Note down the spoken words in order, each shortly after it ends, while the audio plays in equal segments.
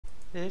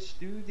Let's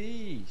do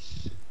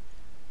this.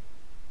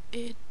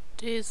 It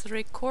is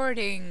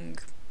recording.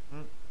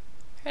 Mm.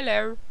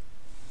 Hello.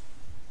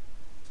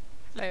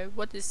 Hello.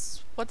 What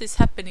is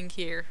happening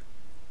here?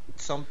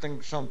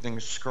 Something,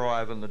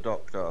 Scribe and the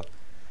Doctor.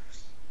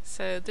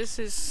 So this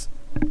is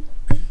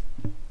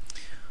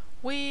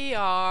we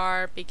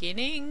are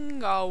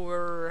beginning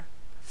our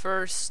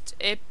first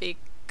epic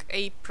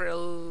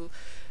April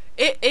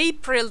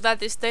April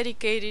that is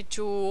dedicated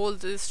to all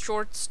this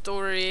short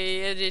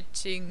story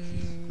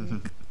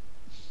editing,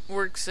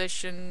 work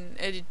session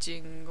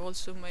editing.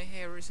 Also my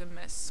hair is a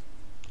mess.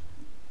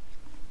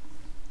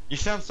 You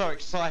sound so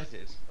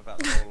excited about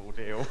the whole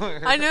ordeal.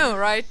 I know,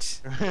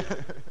 right?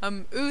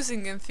 I'm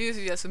oozing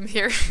enthusiasm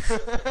here.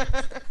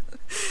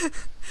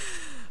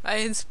 I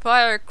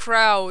inspire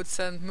crowds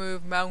and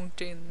move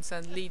mountains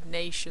and lead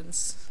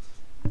nations.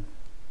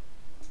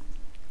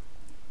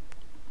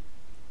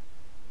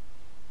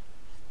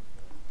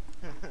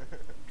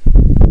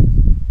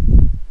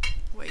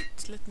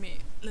 Wait, let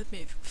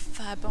me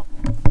fab up.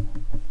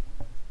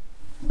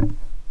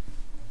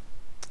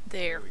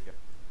 There There. we go.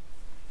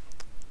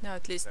 Now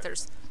at least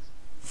there's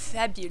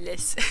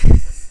fabulous.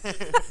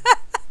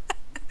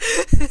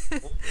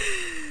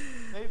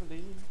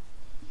 Maybelline.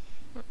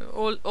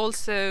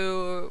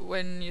 Also,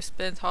 when you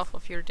spend half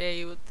of your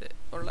day with,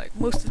 or like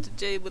most of the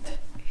day with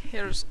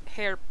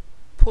hair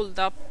pulled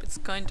up, it's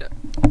kinda.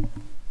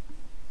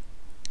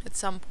 At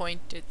some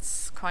point,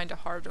 it's kinda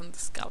hard on the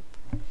scalp.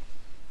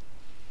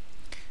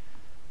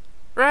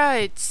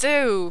 Right,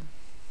 so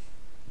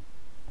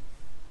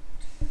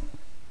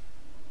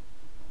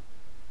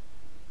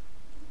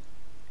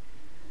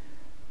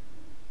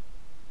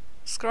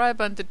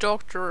Scribe and the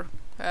Doctor.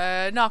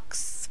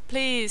 Knux,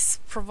 please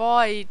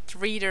provide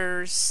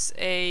readers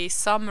a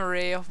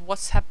summary of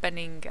what's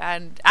happening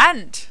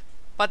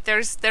but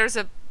there's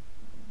a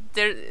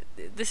there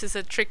this is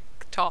a trick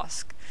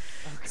task.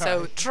 Okay.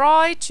 So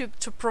try to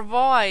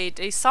provide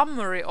a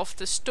summary of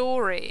the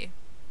story,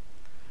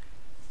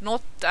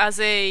 not as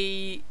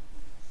a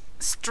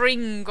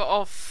string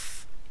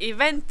of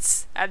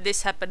events and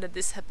this happened and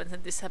this happens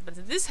and this happens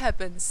and this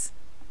happens,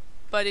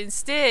 but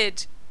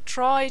instead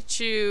try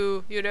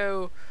to,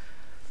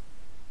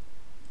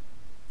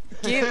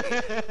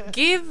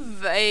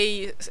 give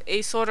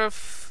a sort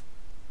of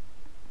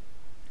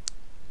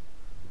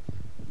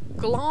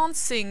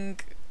glancing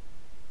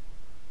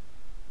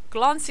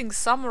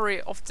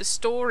summary of the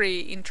story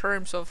in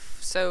terms of,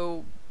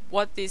 so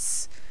what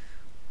is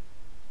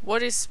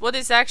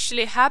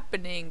actually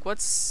happening, what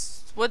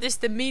is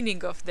the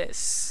meaning of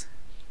this,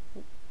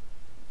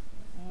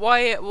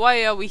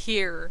 why are we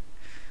here,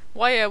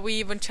 why are we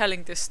even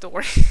telling this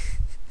story?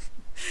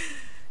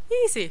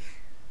 Easy.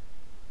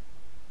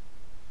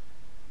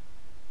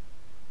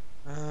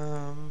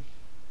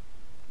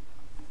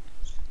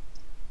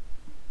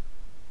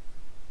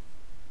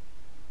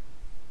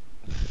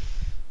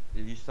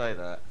 Did you say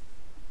that?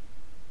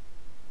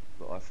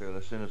 But I feel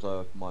as soon as I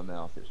open my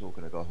mouth, it's all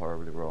going to go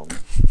horribly wrong.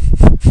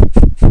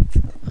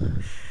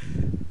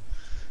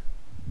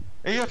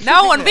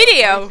 Now on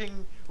video!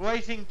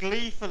 Waiting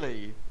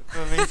gleefully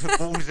for me to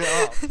balls it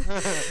up.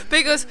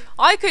 Because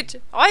I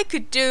could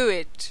do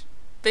it,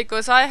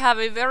 because I have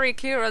a very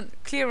clear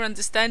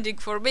understanding.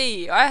 For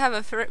me, I have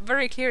a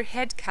very clear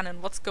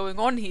headcanon what's going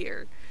on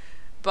here.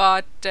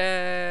 But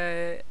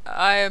I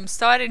am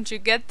starting to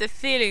get the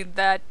feeling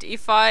that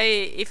if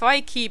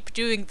I keep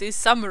doing these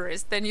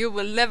summaries, then you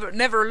will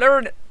never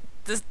learn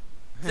the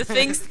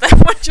things that I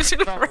want you to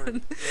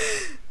learn.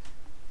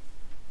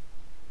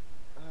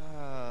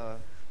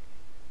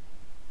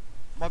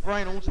 My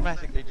brain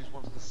automatically just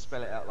wants to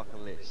spell it out like a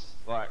list.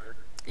 Like,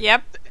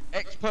 Yep.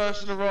 X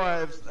person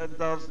arrives and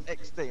does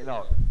X thing.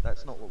 No,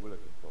 that's not what we're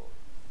looking for.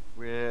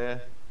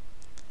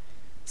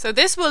 So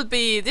this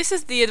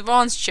is the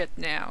advanced shit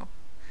now.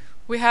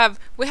 We have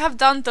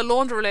done the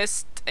laundry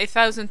list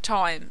 1,000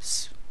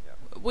 times.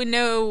 Yeah. We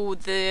know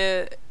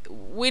the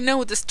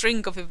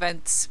string of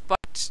events,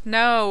 but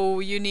now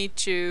you need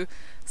to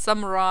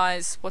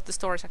summarize what the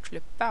story is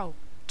actually about.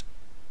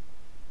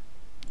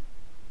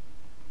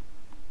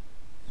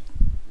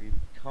 We've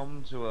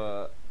come to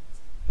a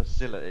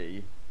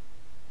facility.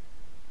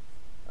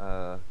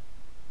 Oh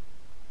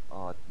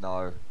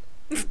no.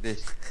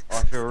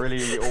 I feel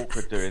really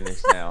awkward doing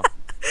this now.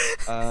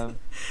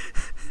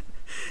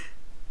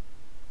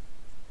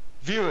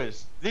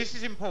 Viewers, this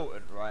is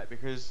important, right?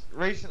 Because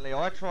recently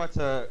I tried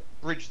to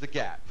bridge the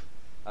gap,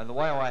 and the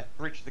way I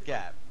bridged the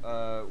gap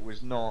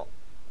was not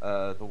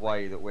the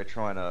way that we're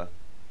trying to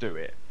do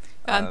it.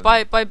 And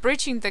by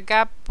bridging the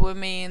gap, we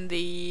mean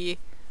the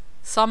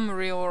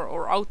summary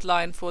or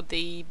outline for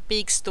the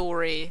big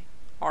story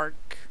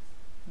arc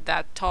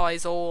that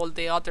ties all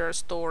the other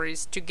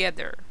stories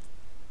together.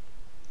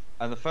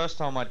 And the first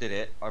time I did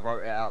it, I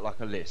wrote it out like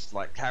a list.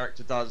 Like,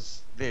 character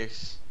does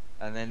this,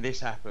 and then this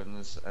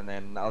happens, and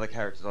then the other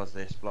character does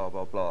this, blah,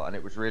 blah, blah. And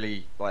it was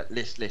really like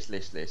list. And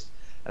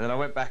then I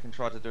went back and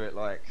tried to do it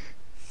like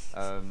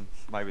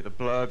maybe the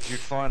blurbs you'd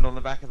find on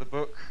the back of the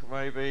book,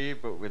 maybe,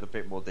 but with a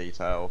bit more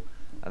detail.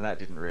 And that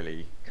didn't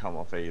really come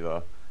off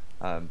either.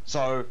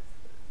 So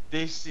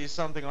this is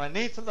something I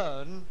need to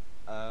learn,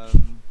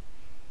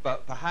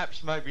 but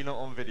perhaps maybe not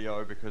on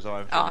video because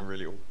I'm Ah. feeling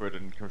really awkward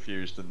and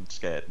confused and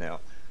scared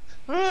now.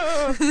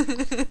 Ah!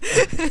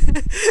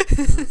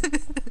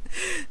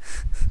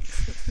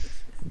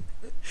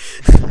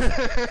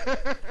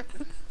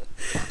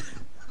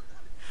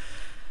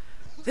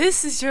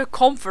 This is your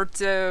comfort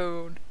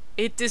zone.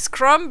 It is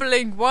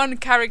crumbling one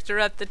character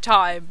at the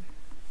time.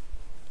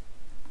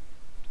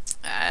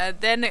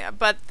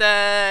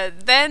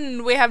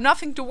 Then we have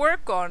nothing to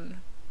work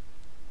on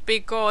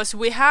because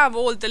we have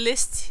all the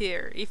lists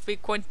here. If we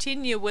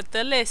continue with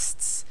the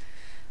lists,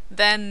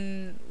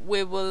 then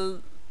we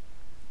will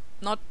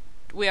not.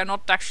 We are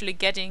not actually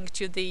getting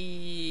to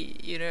the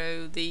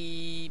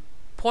the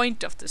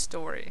point of the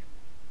story.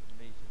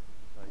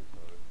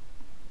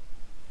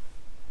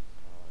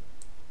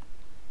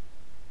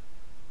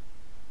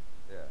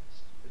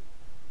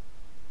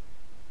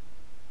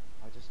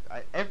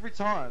 Every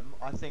time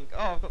I think,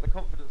 oh, I've got the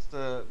confidence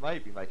to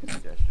maybe make a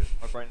suggestion,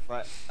 my brain's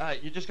like,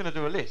 you're just going to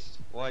do a list.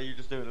 Why are you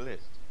just doing a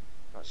list?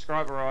 Like,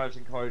 Scribe arrives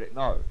and code it.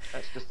 No,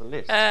 that's just a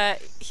list.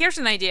 Here's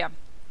an idea.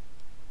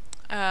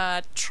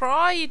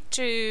 Try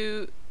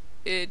to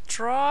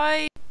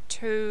try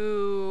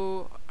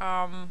to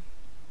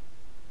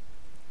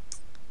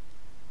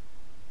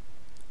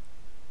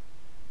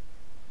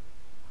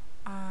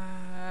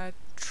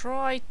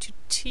try to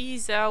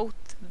tease out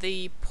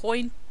the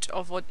point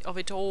of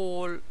it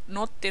all,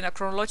 not in a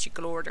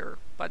chronological order,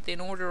 but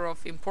in order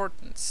of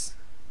importance.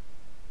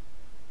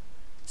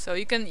 So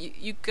you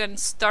can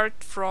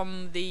start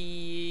from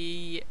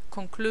the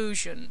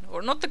conclusion,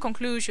 or not the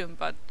conclusion,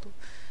 but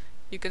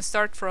you can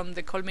start from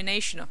the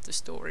culmination of the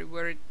story,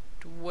 where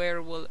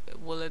will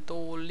it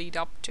all lead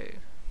up to.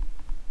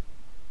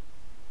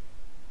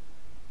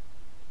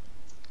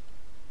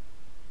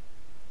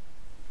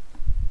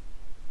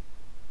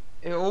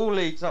 It all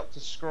leads up to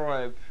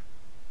Scribe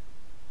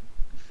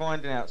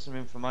finding out some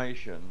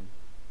information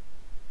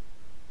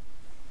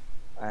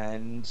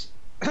and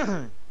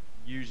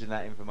using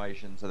that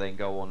information to then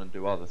go on and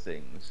do other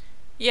things.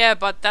 Yeah,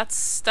 but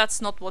that's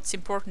not what's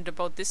important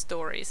about this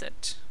story, is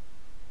it?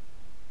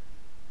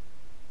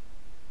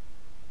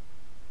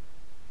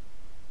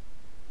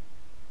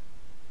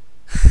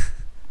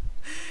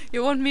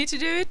 You want me to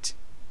do it?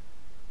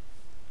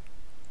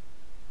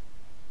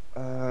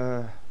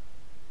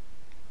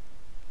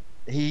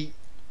 He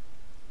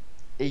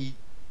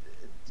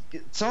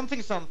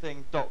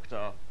something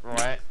doctor,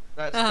 right?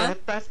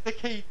 That's the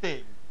key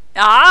thing.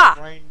 Ah!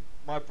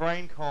 My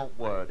brain can't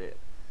word it,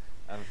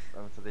 and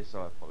for this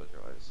I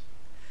apologise.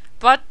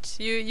 But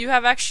you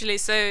have actually,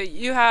 so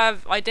you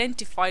have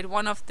identified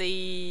one of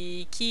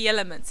the key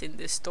elements in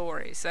this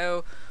story.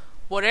 So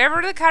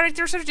whatever the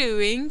characters are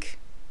doing,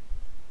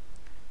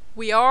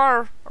 we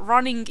are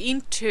running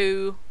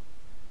into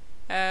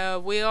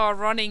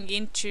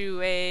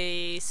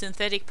a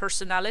synthetic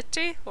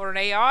personality or an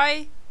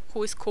AI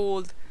who is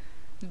called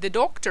the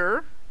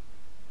Doctor,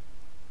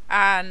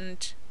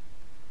 and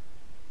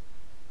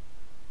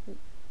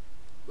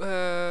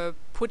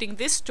putting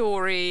this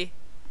story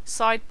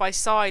side by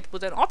side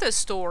with another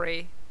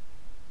story,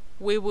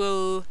 we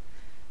will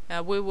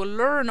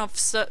learn of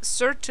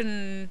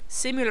certain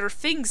similar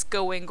things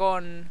going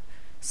on,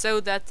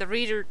 so that the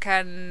reader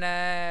can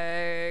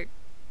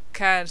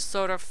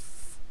sort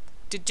of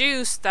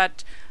deduce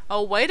that,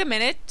 oh, wait a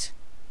minute,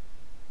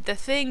 the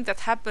thing that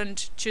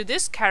happened to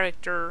this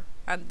character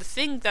and the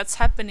thing that's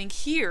happening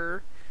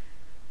here,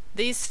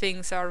 these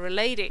things are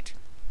related.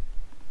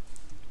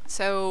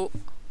 So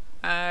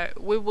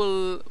we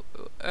will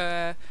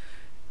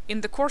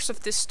in the course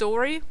of this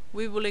story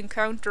we will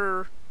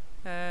encounter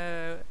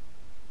a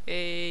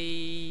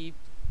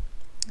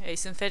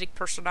synthetic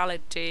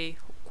personality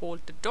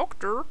called the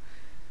Doctor,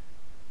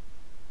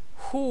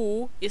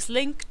 who is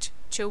linked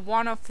to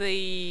one of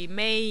the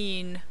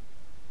main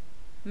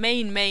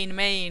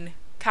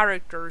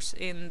characters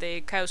in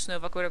the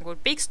ChaosNova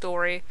quote-unquote big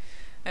story,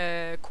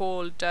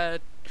 called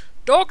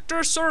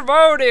Dr.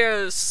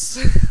 Servodius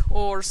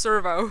or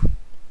Servo,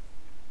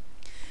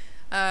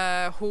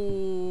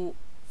 who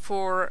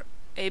for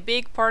a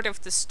big part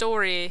of the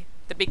story,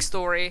 the big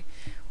story,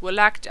 will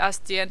act as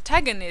the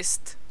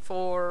antagonist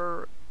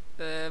for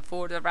the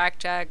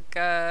ragtag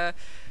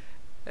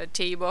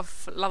team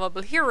of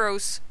lovable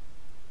heroes.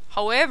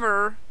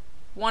 However,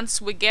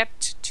 once we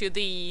get to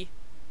the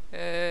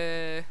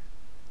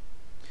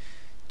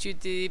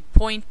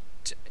point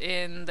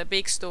in the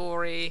big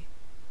story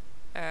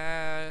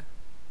where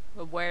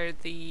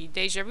the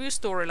deja vu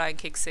storyline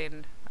kicks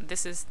in, and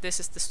this is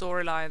the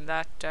storyline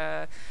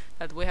that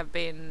we have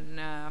been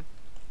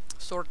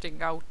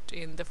sorting out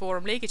in the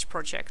forum leakage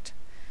project.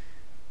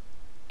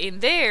 In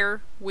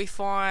there, we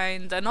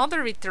find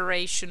another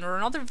iteration or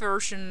another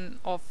version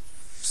of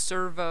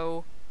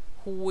Servo,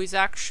 who is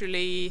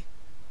actually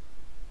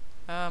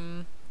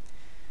who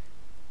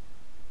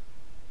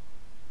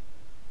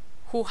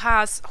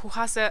has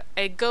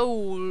a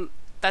goal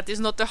that is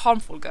not a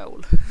harmful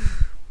goal.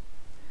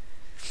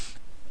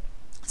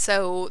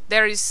 So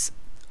there is,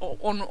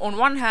 on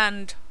one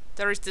hand,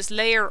 there is this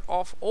layer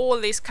of all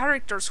these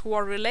characters who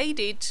are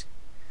related,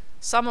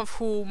 some of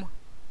whom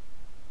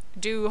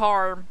do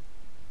harm,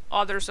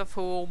 others of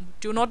whom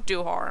do not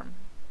do harm,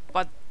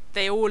 but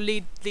they all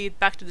lead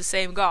back to the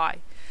same guy.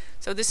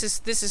 So this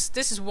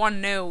is one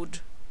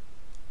node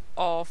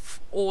of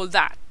all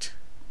that.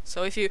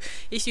 So if you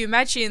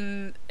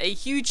imagine a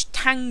huge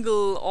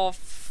tangle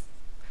of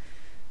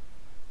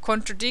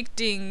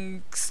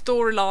contradicting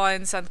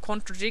storylines and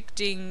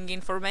contradicting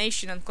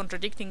information and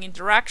contradicting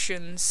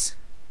interactions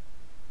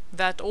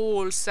that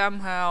all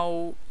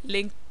somehow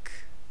link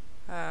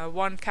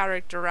one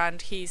character and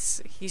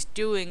his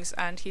doings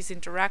and his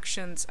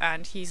interactions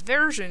and his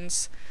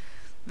versions,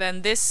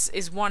 then this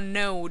is one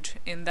node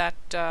in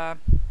that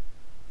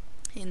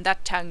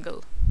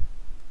tangle.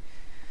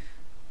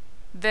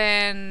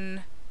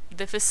 Then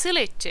the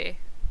facility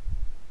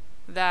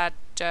that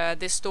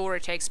this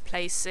story takes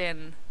place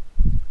in,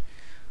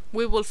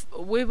 we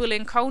will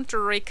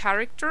encounter a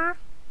character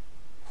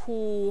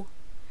who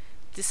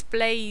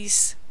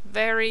displays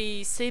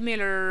very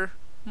similar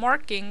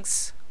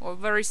markings or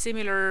very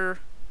similar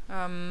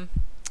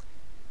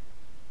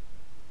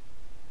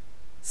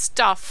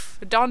stuff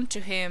done to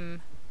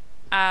him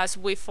as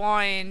we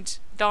find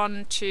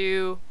done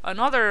to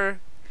another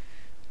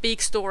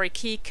big story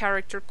key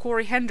character,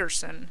 Corey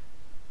Henderson.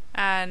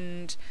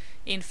 And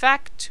in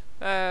fact,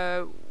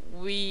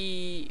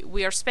 we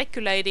are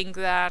speculating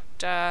that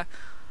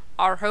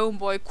our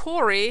homeboy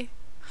Corey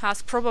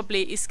has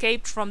probably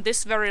escaped from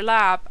this very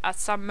lab at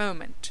some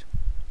moment.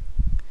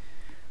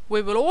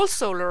 We will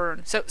also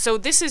learn. So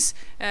this is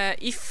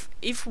if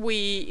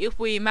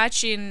we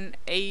imagine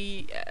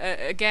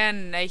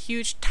again a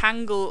huge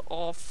tangle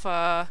of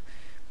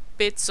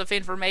bits of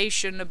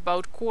information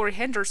about Corey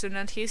Henderson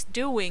and his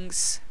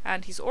doings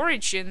and his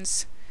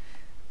origins,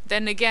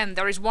 then again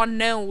there is one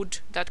node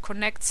that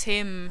connects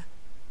him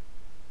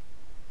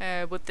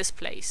with this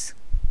place.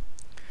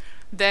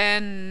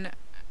 Then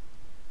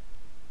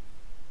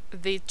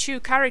the two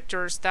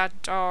characters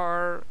that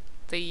are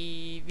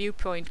the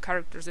viewpoint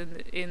characters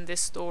in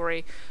this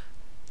story,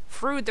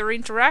 through their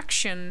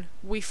interaction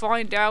we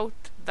find out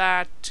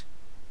that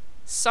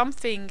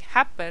something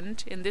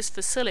happened in this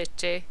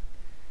facility,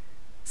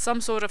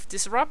 some sort of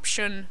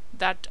disruption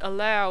that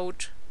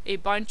allowed a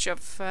bunch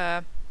of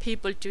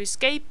people to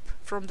escape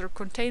from their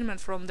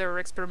containment, from their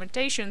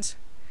experimentations,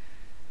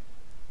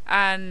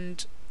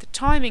 and the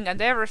timing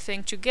and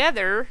everything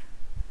together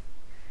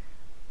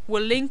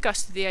will link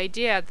us to the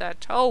idea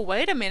that, oh,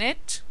 wait a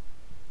minute,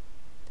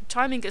 the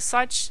timing is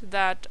such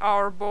that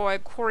our boy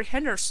Corey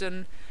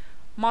Henderson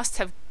must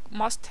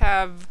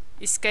have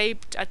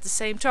escaped at the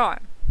same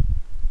time.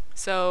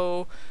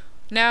 So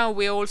now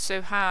we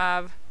also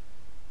have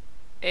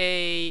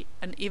an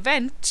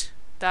event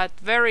that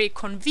very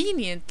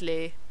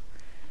conveniently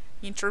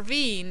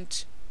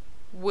intervened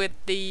with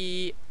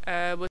the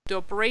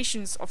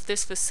operations of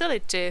this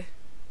facility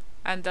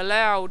and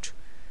allowed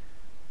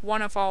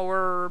one of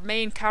our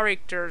main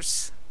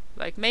characters,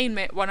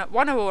 one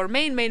of our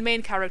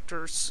main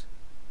characters,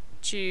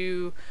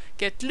 to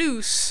get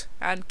loose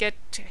and get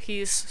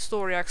his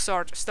story arc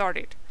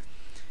started.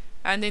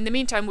 And in the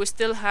meantime, we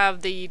still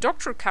have the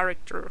Doctor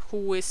character,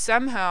 who is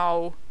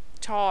somehow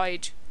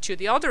tied to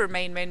the other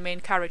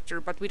main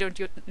character, but we don't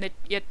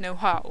yet know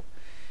how.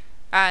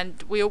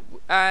 And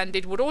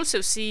it would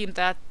also seem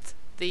that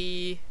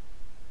the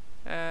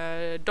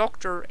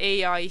Doctor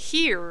AI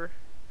here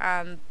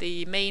and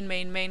the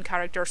main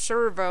character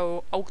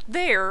Servo out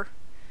there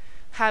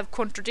have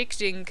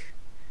contradicting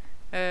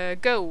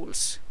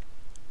goals.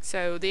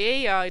 So the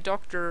AI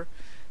Doctor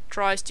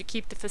tries to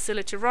keep the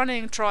facility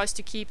running, tries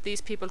to keep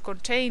these people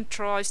contained,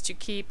 tries to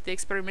keep the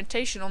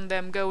experimentation on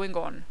them going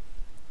on.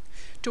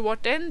 To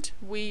what end,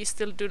 we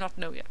still do not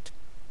know yet.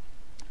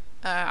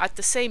 At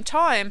the same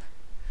time,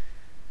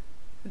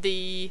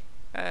 the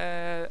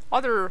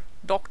other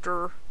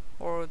Doctor,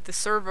 or the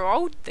Servo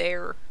out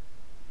there,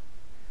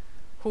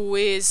 who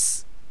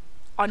is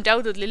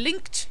undoubtedly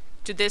linked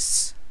to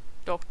this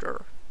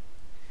Doctor,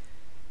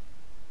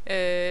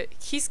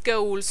 his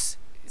goals,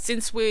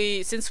 since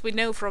we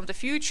know from the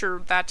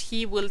future that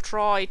he will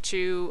try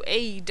to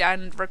aid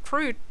and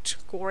recruit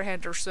Corey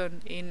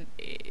Henderson,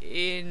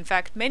 in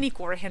fact many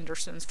Corey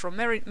Hendersons from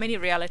many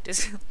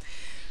realities,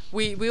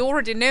 we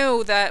already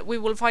know that we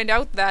will find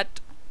out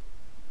that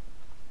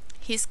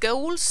his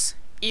goals,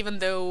 even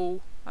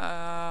though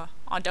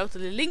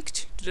undoubtedly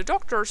linked to the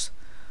Doctor's,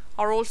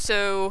 are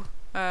also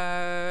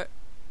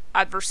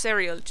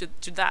adversarial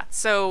to that.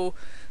 So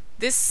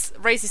this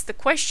raises the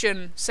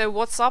question: so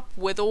what's up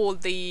with all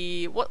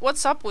the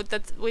what's up with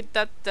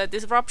that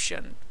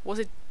disruption? Was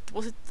it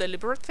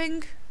deliberate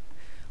thing?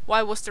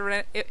 Why was there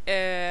an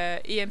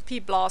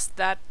EMP blast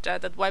that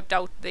wiped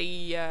out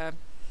the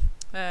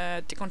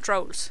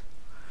controls?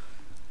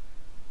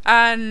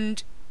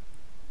 And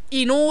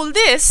in all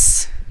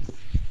this,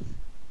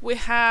 we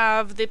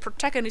have the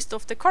protagonist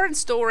of the current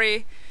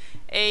story,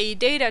 a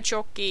data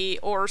jockey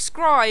or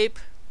scribe,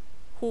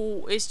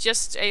 who is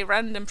just a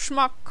random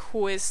schmuck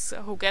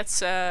who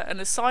gets an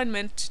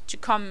assignment to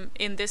come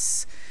in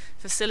this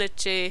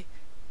facility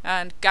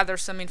and gather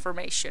some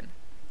information.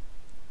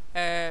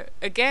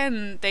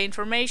 Again, the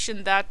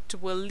information that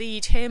will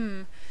lead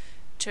him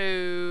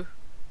to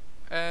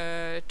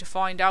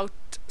find out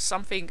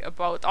something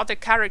about other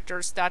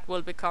characters that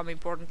will become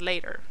important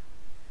later.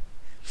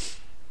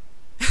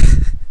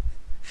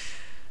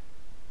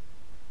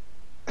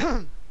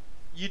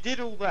 You did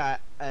all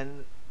that,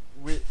 and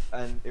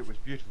it was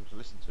beautiful to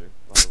listen to,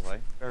 by the way.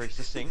 Very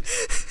succinct.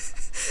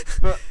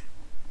 But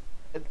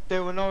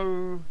there were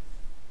no.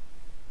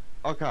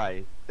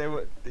 Okay,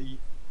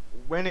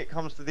 when it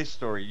comes to this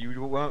story,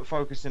 you weren't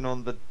focusing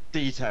on the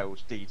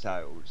details,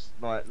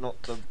 like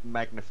not the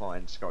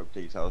magnifying scope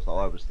details that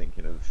I was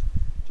thinking of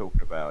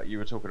talking about. You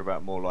were talking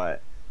about more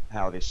like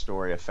how this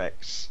story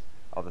affects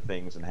other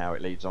things and how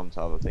it leads on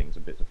to other things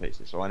and bits and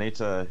pieces. So I need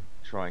to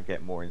try and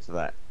get more into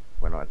that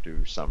when I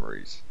do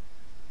summaries.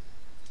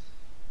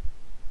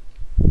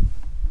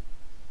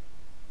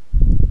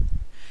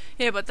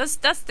 Yeah, but that's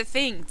the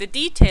thing. The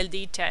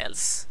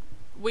details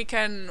we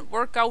can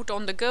work out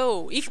on the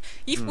go. If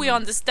we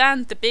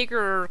understand the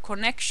bigger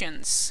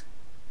connections,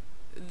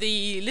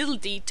 the little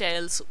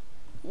details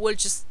will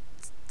just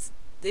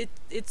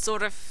it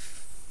sort of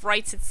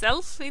writes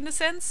itself in a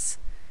sense.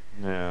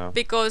 Yeah.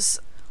 Because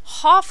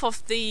half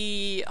of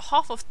the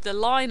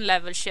line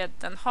level shit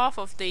and half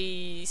of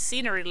the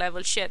scenery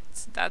level shit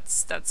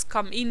that's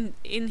come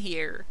in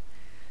here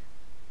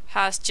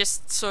has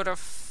just sort of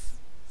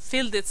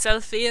filled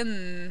itself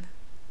in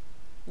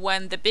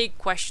when the big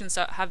questions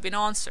have been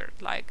answered.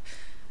 Like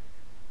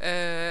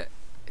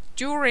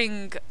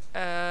during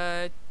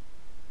the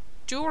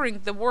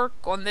work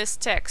on this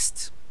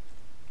text,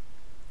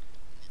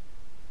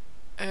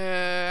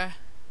 I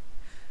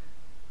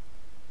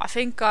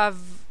think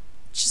I've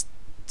just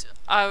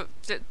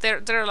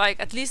there are like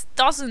at least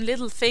dozen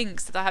little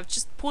things that I have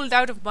just pulled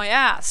out of my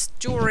ass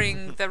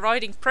during the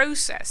writing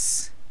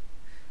process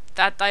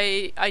that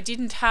I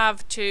didn't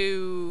have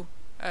to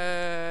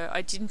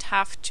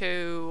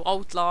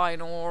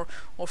outline or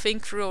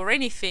think through or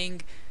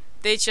anything.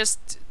 They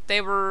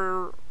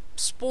were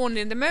spawned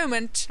in the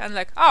moment and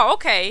like, oh,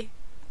 okay.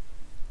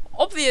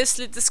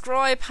 Obviously the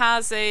Scribe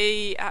has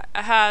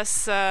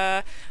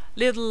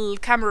little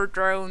camera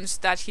drones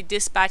that he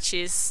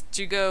dispatches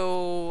to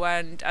go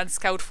and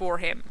scout for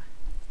him.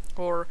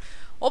 Or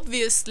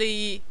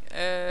obviously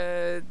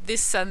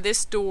this and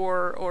this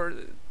door or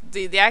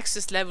the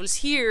access levels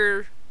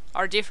here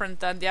are different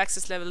than the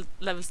access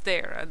levels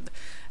there,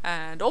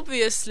 and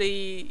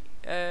obviously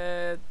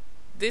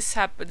this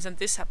happens and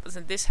this happens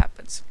and this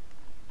happens.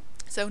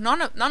 So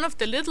none of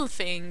the little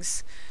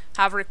things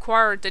have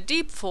required the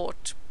deep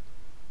thought,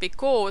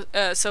 because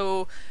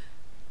so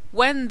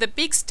when the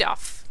big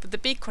stuff, the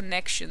big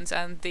connections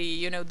and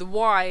the the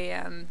why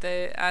and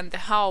the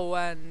how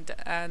and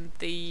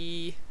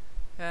the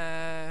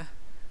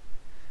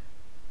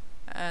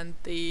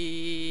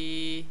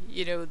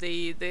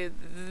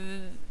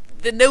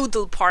the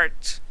nodal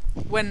part,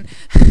 when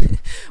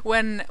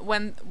when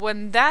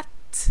that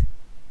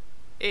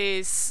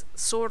is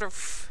sort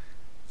of,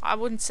 I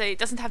wouldn't say it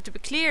doesn't have to be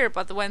clear,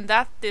 but when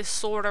that is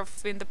sort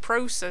of in the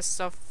process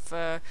of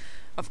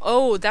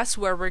oh, that's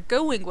where we're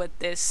going with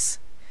this,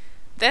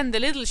 then the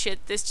little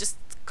shit is just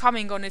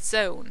coming on its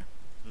own.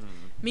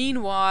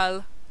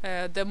 Meanwhile,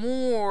 the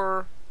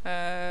more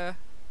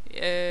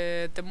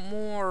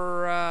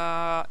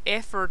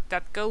effort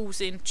that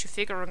goes into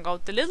figuring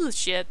out the little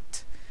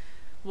shit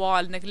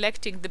while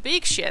neglecting the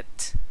big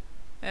shit,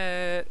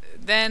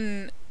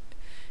 then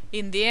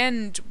in the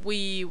end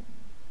we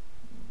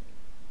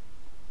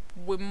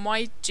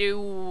might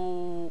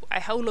do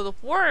a whole lot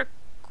of work,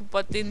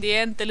 but in the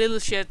end the little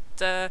shit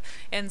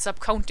ends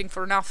up counting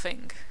for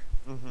nothing.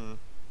 And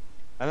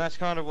that's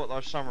kind of what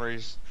those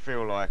summaries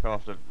feel like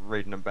after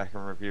reading them back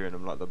and reviewing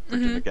them, like the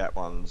bridging the gap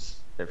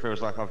ones. It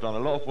feels like I've done a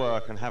lot of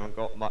work and haven't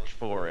got much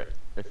for it,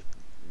 if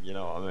you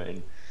know what I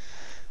mean.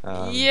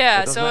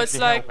 Yeah, it so it's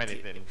like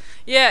anything.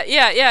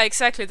 yeah,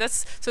 exactly.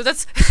 That's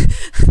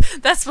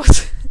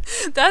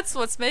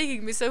what's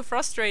making me so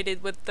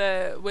frustrated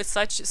with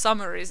such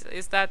summaries,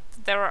 is that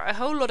there are a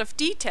whole lot of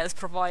details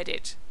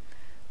provided,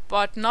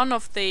 but none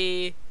of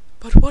the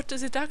but what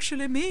does it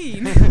actually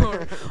mean?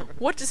 Or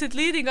what is it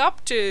leading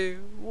up to?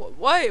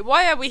 Why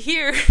are we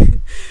here?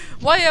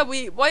 Why are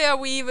we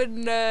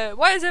even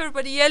why is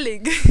everybody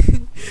yelling?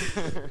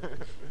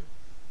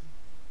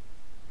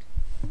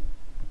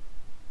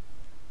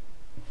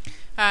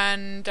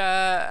 And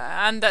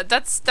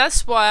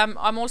that's why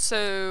I'm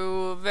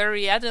also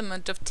very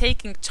adamant of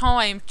taking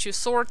time to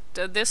sort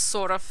this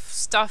sort of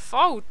stuff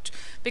out,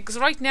 because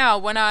right now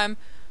when I'm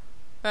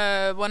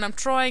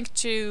trying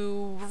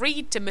to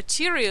read the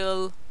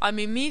material, I'm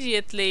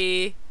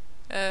immediately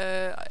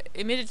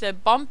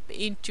bump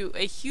into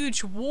a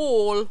huge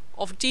wall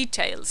of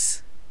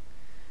details,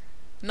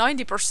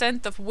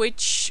 90% of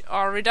which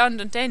are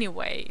redundant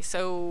anyway,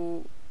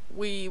 so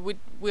we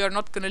are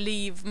not going to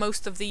leave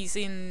most of these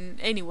in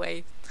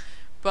anyway.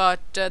 But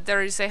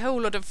there is a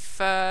whole lot of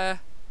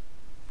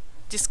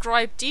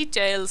described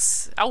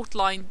details,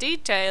 outlined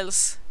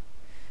details,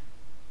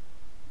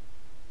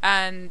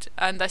 and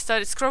I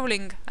started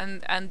scrolling,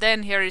 and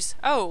then here is,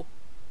 oh,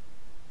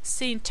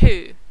 scene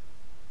 2.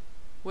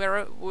 We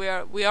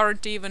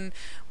haven't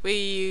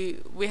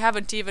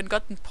even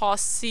gotten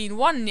past scene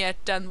 1 yet,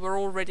 and we're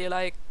already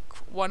like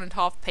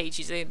 1.5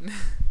 pages in.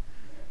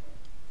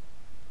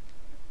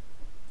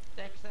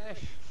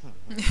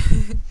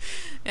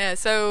 Yeah,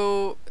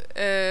 so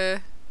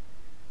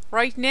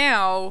right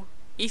now,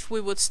 if we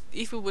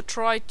would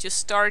try to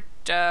start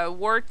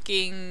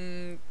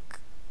working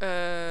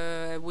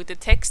with the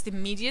text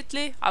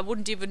immediately, I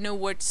wouldn't even know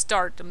where to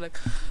start. I'm like,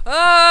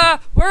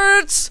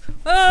 words,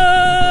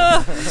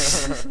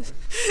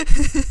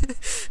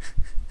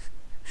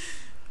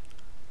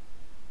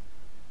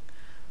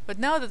 But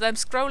now that I'm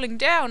scrolling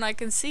down, I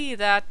can see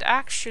that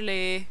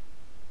actually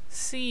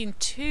scene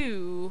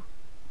 2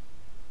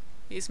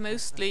 is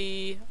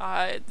mostly,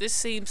 this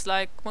seems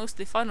like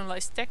mostly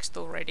finalized text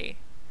already.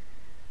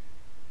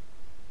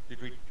 Did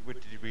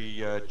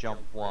we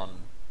jump one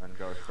and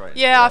go straight?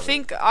 Yeah, I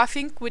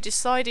think we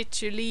decided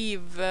to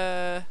leave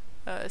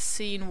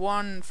scene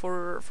 1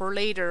 for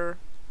later,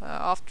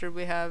 after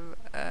we have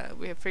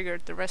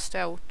figured the rest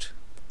out.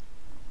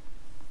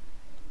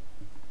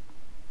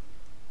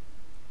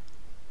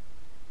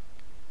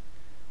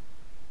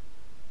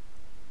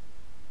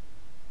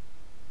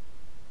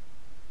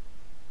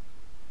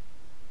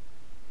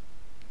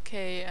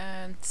 Okay,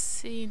 and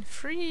scene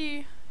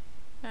 3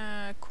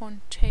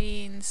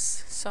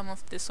 contains some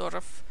of the sort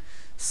of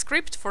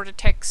script for the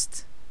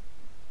text,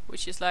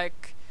 which is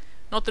like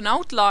not an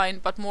outline,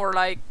 but more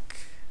like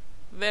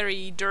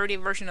very dirty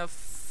version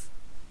of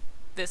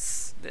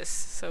this.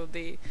 So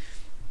the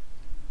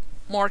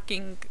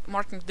marking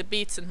the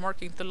beats and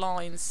marking the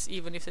lines,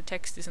 even if the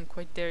text isn't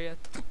quite there yet.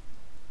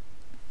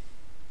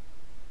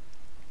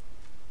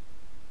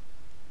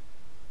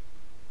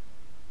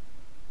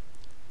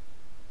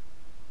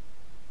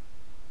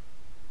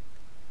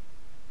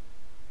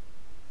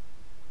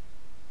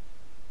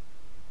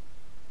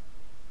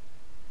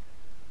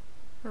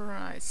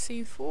 Right,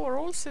 scene 4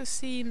 also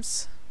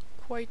seems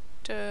quite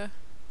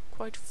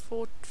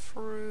thought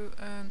through,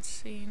 and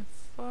scene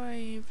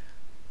 5.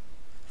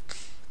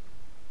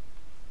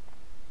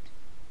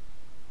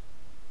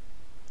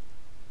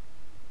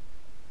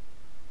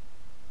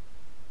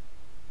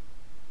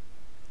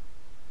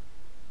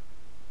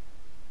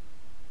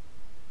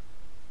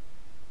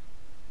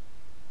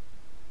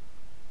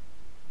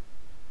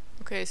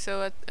 Okay,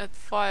 so at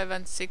 5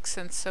 and 6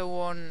 and so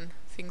on,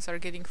 things are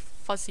getting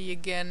fuzzy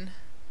again.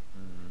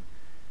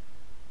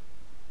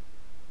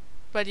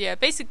 But yeah,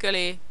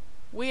 basically,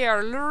 we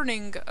are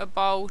learning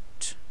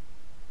about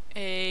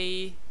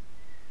a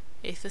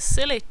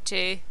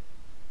facility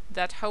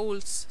that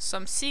holds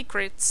some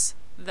secrets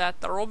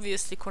that are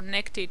obviously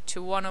connected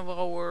to one of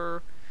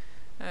our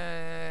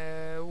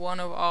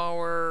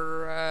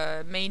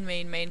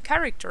main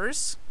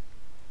characters,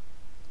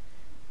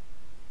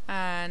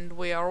 and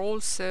we are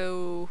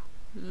also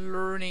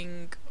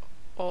learning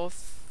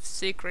of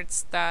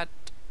secrets that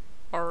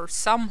are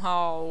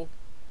somehow,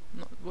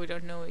 we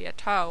don't know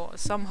yet how,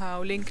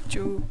 somehow linked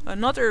to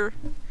another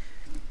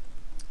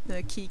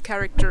key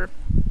character.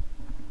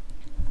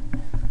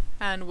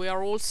 And we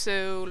are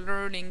also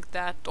learning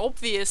that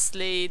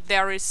obviously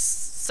there is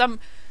something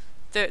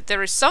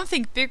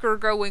bigger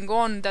going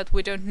on that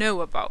we don't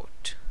know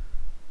about.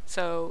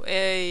 So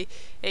a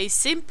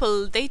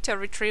simple data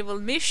retrieval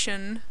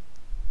mission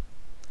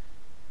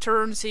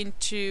turns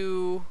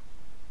into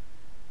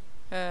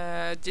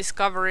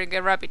discovering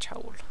a rabbit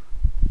hole.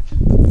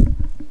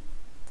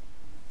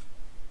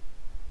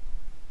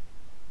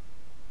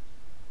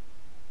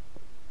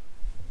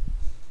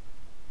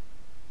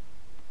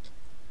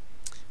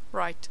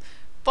 Right,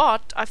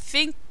 but I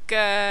think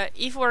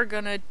if we're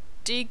gonna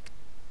dig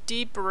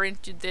deeper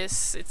into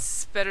this,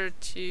 it's better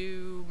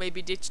to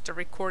maybe ditch the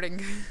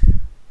recording.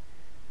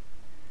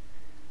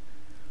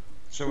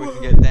 So we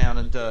can get down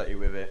and dirty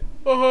with it.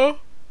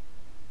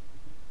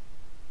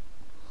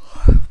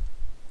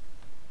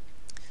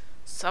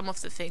 Some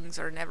of the things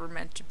are never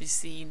meant to be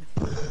seen.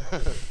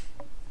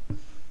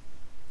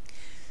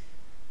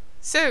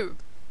 So.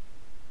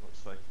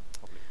 What's like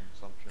public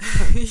consumption?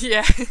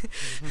 Yeah.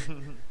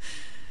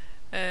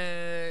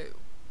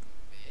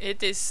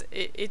 It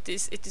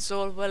is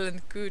all well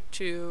and good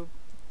to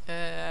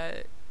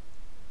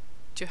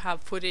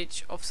have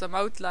footage of some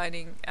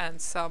outlining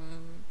and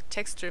some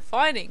text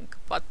refining,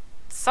 but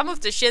some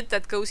of the shit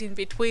that goes in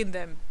between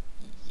them,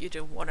 you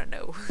don't want to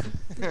know.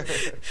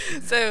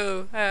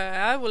 So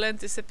I will end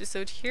this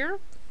episode here.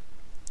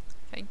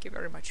 Thank you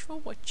very much for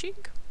watching.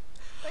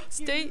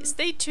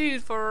 Stay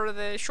tuned for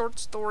the short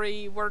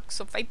story works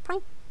of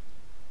April,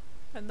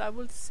 and we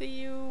will see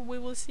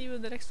you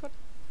in the next one.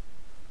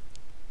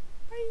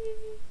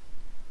 Bye.